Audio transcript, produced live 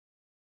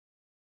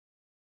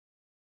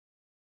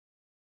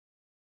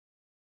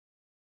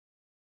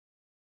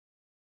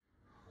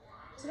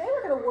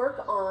going to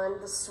work on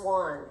the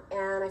Swan,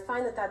 and I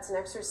find that that's an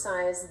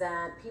exercise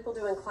that people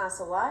do in class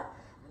a lot,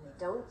 and they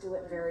don't do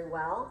it very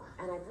well,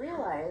 and I've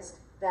realized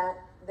that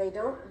they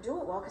don't do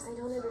it well because they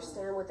don't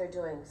understand what they're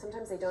doing.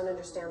 Sometimes they don't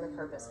understand the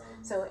purpose.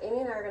 So Amy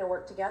and I are going to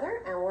work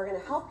together, and we're going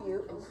to help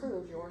you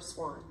improve your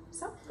Swan.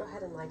 So go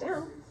ahead and lie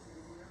down.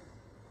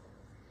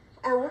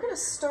 And we're going to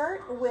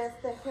start with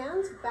the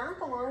hands back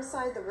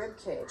alongside the rib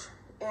cage.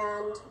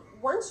 And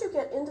once you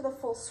get into the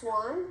full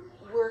Swan,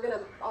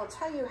 I'll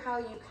tell you how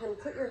you can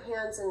put your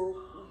hands in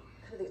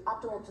kind of the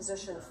optimal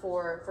position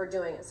for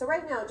doing it. So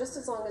right now, just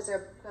as long as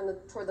they're kind of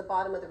toward the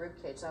bottom of the rib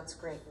cage, that's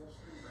great.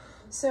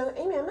 So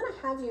Amy, I'm going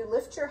to have you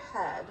lift your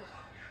head,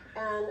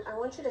 and I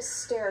want you to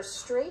stare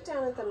straight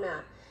down at the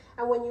mat.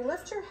 And when you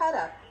lift your head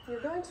up,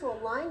 you're going to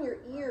align your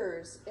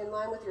ears in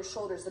line with your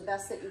shoulders the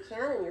best that you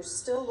can, and you're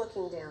still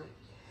looking down.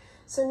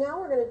 So now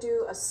we're going to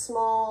do a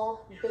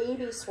small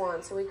baby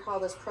swan. So we call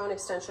this prone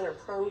extension or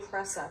prone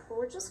press up. And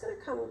we're just going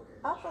to come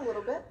up a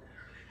little bit,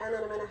 and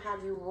then I'm going to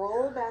have you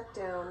roll back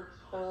down,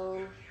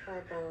 bone by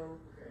bone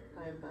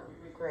by bone.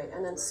 Great.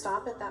 And then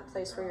stop at that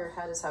place where your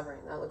head is hovering.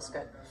 That looks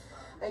good.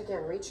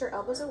 Again, reach your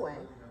elbows away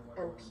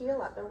and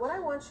peel up. And what I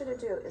want you to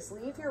do is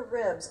leave your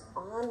ribs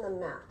on the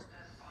mat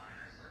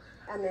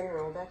and then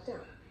roll back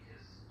down.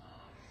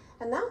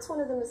 And that's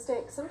one of the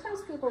mistakes. Sometimes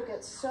people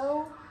get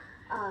so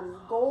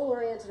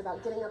goal-oriented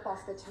about getting up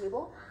off the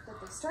table that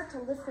they start to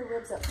lift the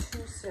ribs up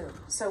too soon.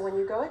 So when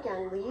you go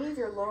again, leave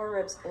your lower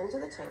ribs into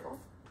the table.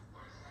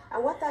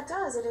 And what that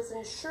does, it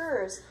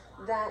ensures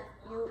that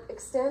you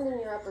extend in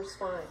your upper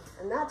spine.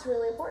 And that's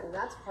really important.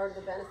 That's part of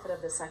the benefit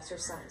of this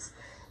exercise.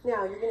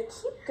 Now, you're going to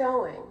keep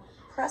going,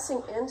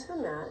 pressing into the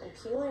mat and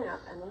peeling up,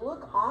 and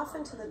look off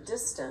into the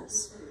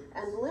distance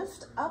and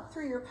lift up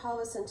through your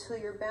pelvis until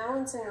you're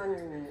balancing on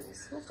your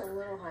knees. Lift a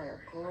little higher.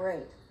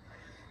 Great.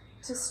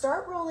 To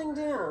start rolling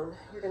down,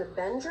 you're going to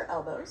bend your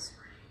elbows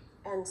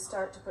and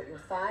start to put your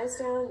thighs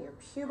down, your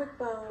pubic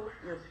bone,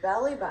 your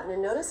belly button.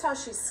 And notice how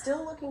she's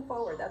still looking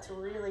forward. That's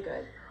really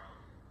good.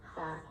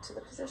 Back to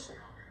the position.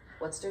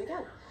 Let's do it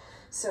again.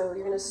 So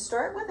you're going to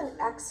start with an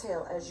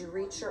exhale as you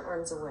reach your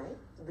arms away.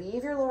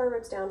 Leave your lower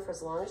ribs down for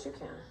as long as you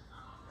can.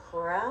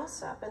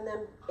 Press up, and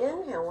then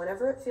inhale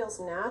whenever it feels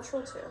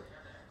natural to,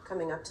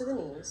 coming up to the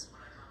knees,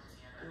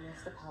 and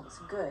lift the pelvis.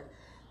 Good.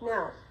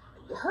 Now,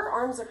 her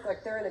arms look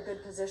like they're in a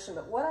good position,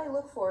 but what I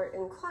look for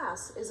in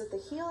class is that the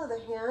heel of the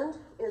hand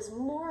is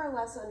more or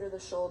less under the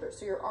shoulder.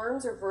 So your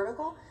arms are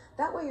vertical.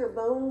 That way your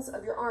bones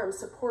of your arms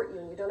support you,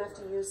 and you don't have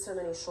to use so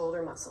many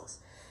shoulder muscles.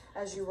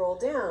 As you roll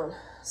down,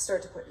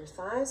 start to put your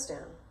thighs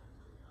down.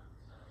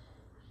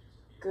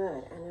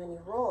 Good, and when you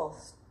roll,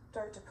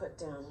 start to put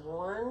down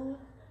one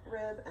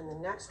rib and the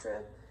next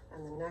rib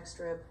and the next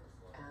rib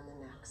and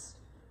the next.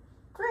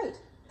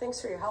 Great,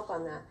 thanks for your help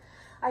on that.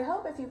 I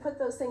hope if you put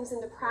those things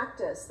into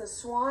practice, the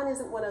Swan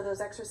isn't one of those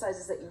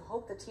exercises that you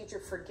hope the teacher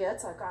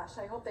forgets. Oh gosh,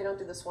 I hope they don't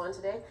do the Swan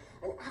today,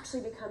 and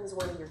actually becomes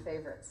one of your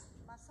favorites.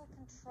 Muscle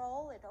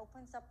control, it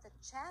opens up the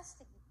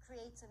chest, it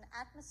creates an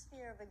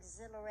atmosphere of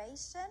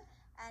exhilaration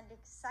and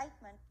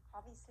excitement.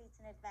 Obviously, it's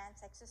an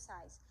advanced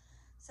exercise.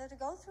 So to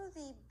go through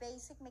the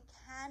basic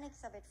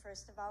mechanics of it,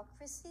 first of all,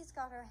 Kristi's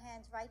got her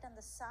hands right on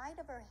the side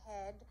of her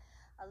head,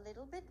 a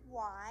little bit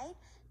wide.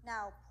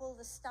 Now pull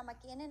the stomach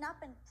in and up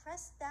and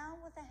press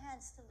down with the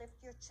hands to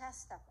lift your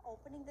chest up,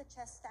 opening the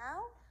chest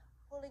out,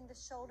 pulling the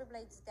shoulder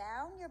blades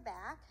down your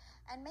back,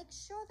 and make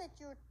sure that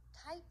you're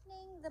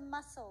tightening the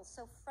muscles.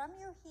 So from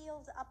your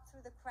heels up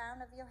through the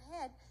crown of your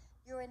head,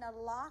 you're in a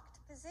locked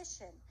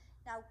position.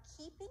 Now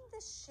keeping the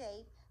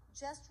shape,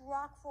 just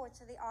rock forward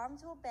so the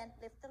arms will bend,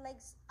 lift the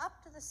legs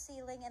up to the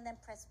ceiling, and then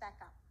press back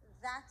up.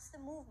 That's the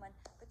movement,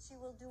 but she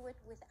will do it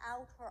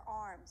without her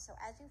arms. So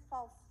as you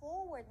fall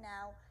forward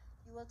now,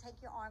 you will take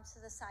your arms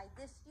to the side.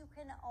 This you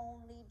can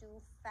only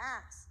do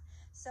fast.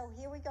 So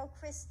here we go,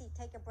 Kristi.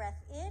 Take a breath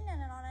in,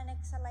 and then on an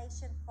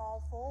exhalation,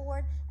 fall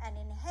forward and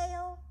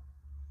inhale,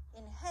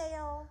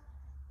 inhale,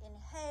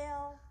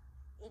 inhale,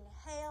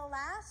 inhale.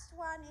 Last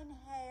one,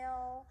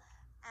 inhale.